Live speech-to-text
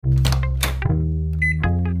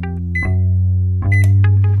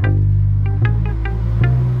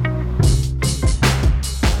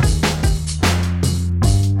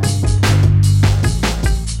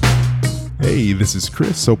this is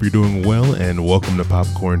Chris. Hope you're doing well, and welcome to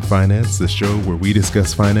Popcorn Finance, the show where we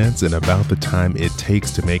discuss finance and about the time it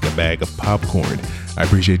takes to make a bag of popcorn. I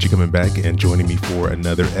appreciate you coming back and joining me for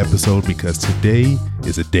another episode because today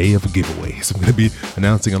is a day of giveaways. I'm going to be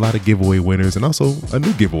announcing a lot of giveaway winners and also a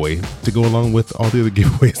new giveaway to go along with all the other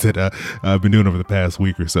giveaways that I've been doing over the past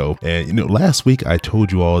week or so. And last week I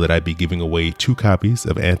told you all that I'd be giving away 2 copies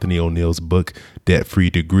of Anthony O'Neill's book, Debt Free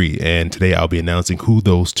Degree. And today I'll be announcing who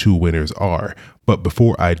those 2 winners are. But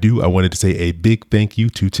before I do, I wanted to say a big thank you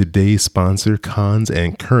to today's sponsor, Cons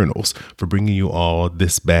and Kernels, for bringing you all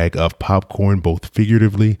this bag of popcorn, both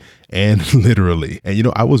figuratively and literally. And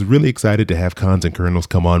I was really excited to have Cons and Kernels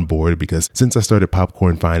come on board because since I started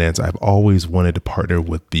Popcorn Finance, I've always wanted to partner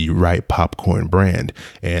with the right popcorn brand.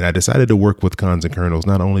 And I decided to work with Cons and Kernels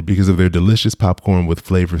not only because of their delicious popcorn with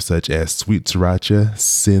flavors such as sweet sriracha,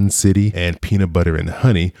 Sin City, and peanut butter and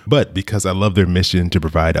honey, but because I love their mission to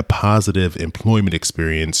provide a positive employment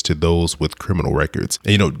experience to those with criminal records.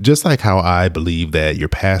 And just like how I believe that your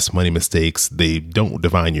past money mistakes, they don't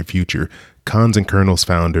define your future, Cons and Kernels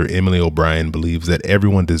founder Emily O'Brien believes that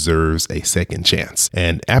everyone deserves a second chance.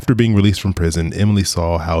 And after being released from prison, Emily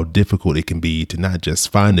saw how difficult it can be to not just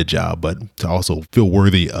find a job, but to also feel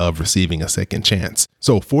worthy of receiving a second chance.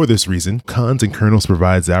 So for this reason, Cons and Kernels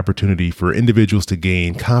provides the opportunity for individuals to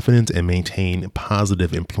gain confidence and maintain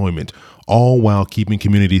positive employment, all while keeping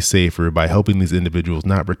communities safer by helping these individuals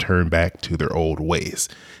not return back to their old ways.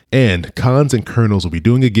 And Cons and Kernels will be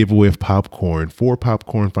doing a giveaway of popcorn for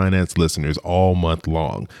Popcorn Finance listeners all month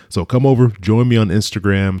long. So come over, join me on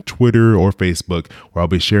Instagram, Twitter, or Facebook, where I'll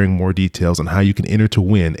be sharing more details on how you can enter to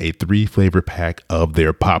win a 3-flavor pack of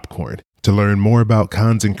their popcorn. To learn more about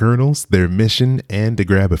Cons and Kernels, their mission, and to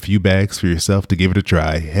grab a few bags for yourself to give it a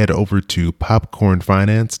try, head over to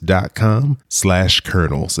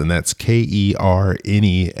popcornfinance.com/kernels, and that's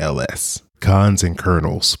KERNELS. Cons and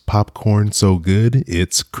Kernels, popcorn so good,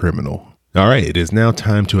 it's criminal. All right, it is now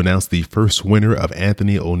time to announce the first winner of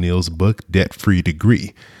Anthony O'Neill's book, Debt Free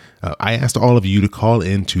Degree. I asked all of you to call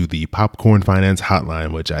into the Popcorn Finance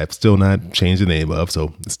Hotline, which I've still not changed the name of,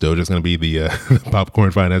 so it's still just going to be the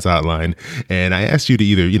Popcorn Finance Hotline. And I asked you to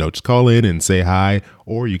either, just call in and say hi,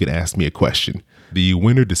 or you can ask me a question. The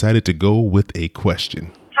winner decided to go with a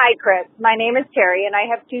question. Hi, Chris. My name is Terry, and I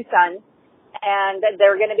have 2 sons, and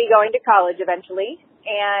they're going to be going to college eventually.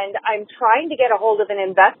 And I'm trying to get a hold of an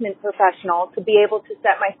investment professional to be able to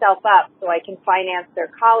set myself up so I can finance their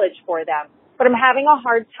college for them. But I'm having a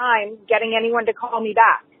hard time getting anyone to call me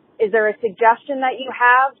back. Is there a suggestion that you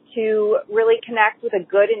have to really connect with a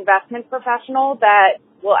good investment professional that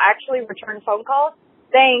will actually return phone calls?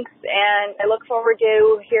 Thanks, and I look forward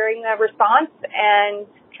to hearing the response and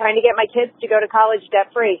trying to get my kids to go to college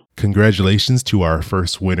debt-free. Congratulations to our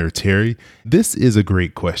first winner, Terry. This is a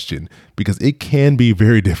great question because it can be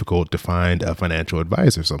very difficult to find a financial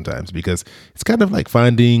advisor sometimes because it's kind of like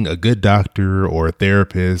finding a good doctor or a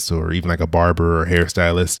therapist or even like a barber or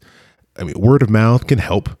hairstylist. I mean, word of mouth can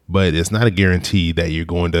help, but it's not a guarantee that you're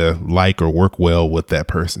going to like or work well with that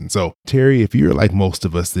person. So, Terry, if you're like most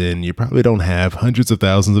of us, then you probably don't have hundreds of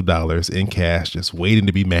thousands of dollars in cash just waiting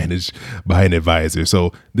to be managed by an advisor.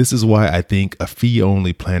 So this is why I think a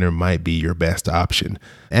fee-only planner might be your best option.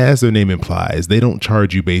 As their name implies, they don't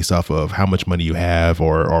charge you based off of how much money you have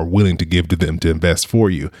or are willing to give to them to invest for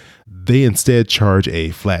you. They instead charge a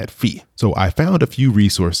flat fee. So I found a few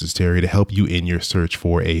resources, Terry, to help you in your search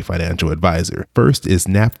for a financial advisor. First is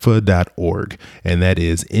NAPFA.org, and that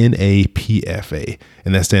is NAPFA,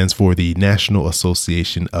 and that stands for the National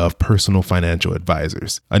Association of Personal Financial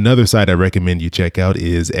Advisors. Another site I recommend you check out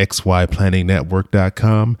is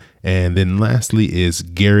XYPlanningNetwork.com, and then lastly is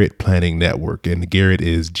Garrett Planning Network, and Garrett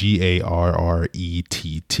is GARRETT.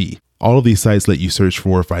 All of these sites let you search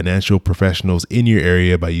for financial professionals in your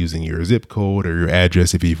area by using your zip code or your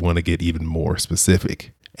address if you want to get even more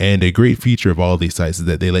specific. And a great feature of all of these sites is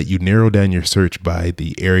that they let you narrow down your search by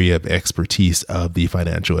the area of expertise of the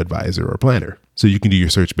financial advisor or planner. So you can do your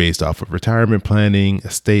search based off of retirement planning,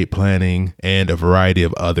 estate planning, and a variety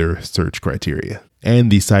of other search criteria. And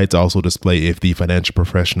these sites also display if the financial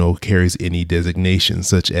professional carries any designations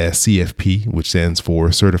such as CFP, which stands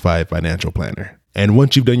for Certified Financial Planner. And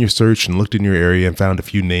once you've done your search and looked in your area and found a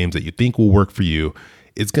few names that you think will work for you,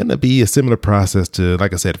 It's going to be a similar process to,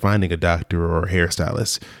 like I said, finding a doctor or a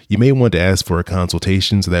hairstylist. You may want to ask for a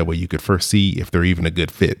consultation so that way you could first see if they're even a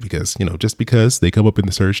good fit, because, just because they come up in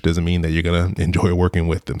the search doesn't mean that you're going to enjoy working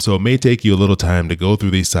with them. So it may take you a little time to go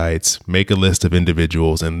through these sites, make a list of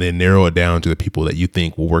individuals, and then narrow it down to the people that you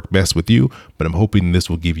think will work best with you. But I'm hoping this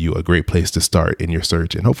will give you a great place to start in your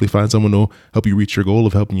search and hopefully find someone who will help you reach your goal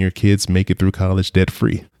of helping your kids make it through college debt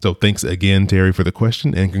free. So thanks again, Terry, for the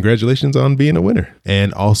question, and congratulations on being a winner.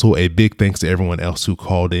 And also a big thanks to everyone else who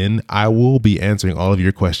called in. I will be answering all of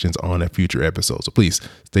your questions on a future episode. So please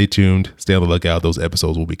stay tuned, stay on the lookout. Those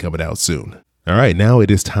episodes will be coming out soon. All right, now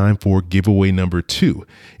it is time for giveaway number 2.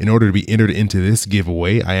 In order to be entered into this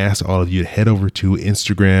giveaway, I asked all of you to head over to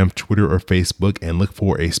Instagram, Twitter, or Facebook and look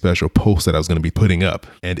for a special post that I was going to be putting up.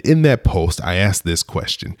 And in that post, I asked this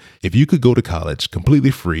question. If you could go to college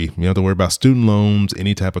completely free, you don't have to worry about student loans,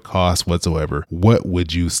 any type of cost whatsoever, what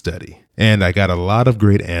would you study? And I got a lot of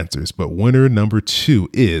great answers, but winner number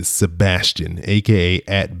 2 is Sebastian, aka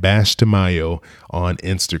 @BashTamayo on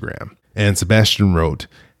Instagram. And Sebastian wrote,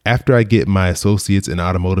 after I get my associates in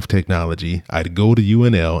automotive technology, I'd go to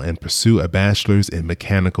UNL and pursue a bachelor's in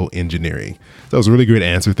mechanical engineering. That was a really great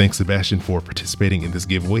answer. Thanks, Sebastian, for participating in this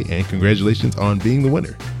giveaway, and congratulations on being the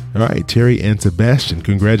winner. All right, Terry and Sebastian,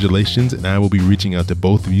 congratulations, and I will be reaching out to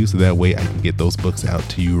both of you so that way I can get those books out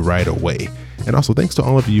to you right away. And also thanks to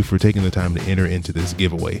all of you for taking the time to enter into this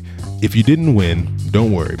giveaway. If you didn't win,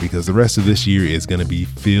 don't worry, because the rest of this year is going to be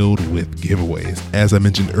filled with giveaways. As I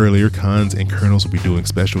mentioned earlier, Cons and Kernels will be doing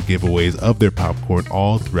special giveaways of their popcorn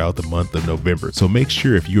all throughout the month of November. So make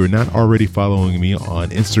sure, if you are not already following me on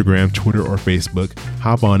Instagram, Twitter, or Facebook,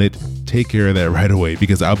 hop on it. Take care of that right away,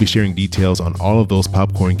 because I'll be sharing details on all of those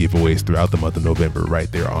popcorn giveaways throughout the month of November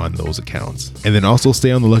right there on those accounts. And then also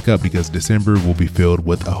stay on the lookout, because December will be filled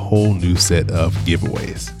with a whole new set of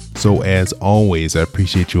giveaways. So as always, I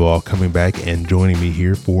appreciate you all coming back and joining me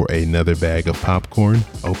here for another bag of popcorn.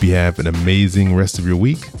 I hope you have an amazing rest of your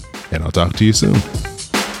week, and I'll talk to you soon.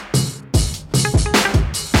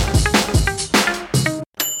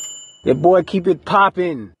 Your boy keep it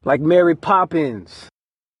poppin' like Mary Poppins.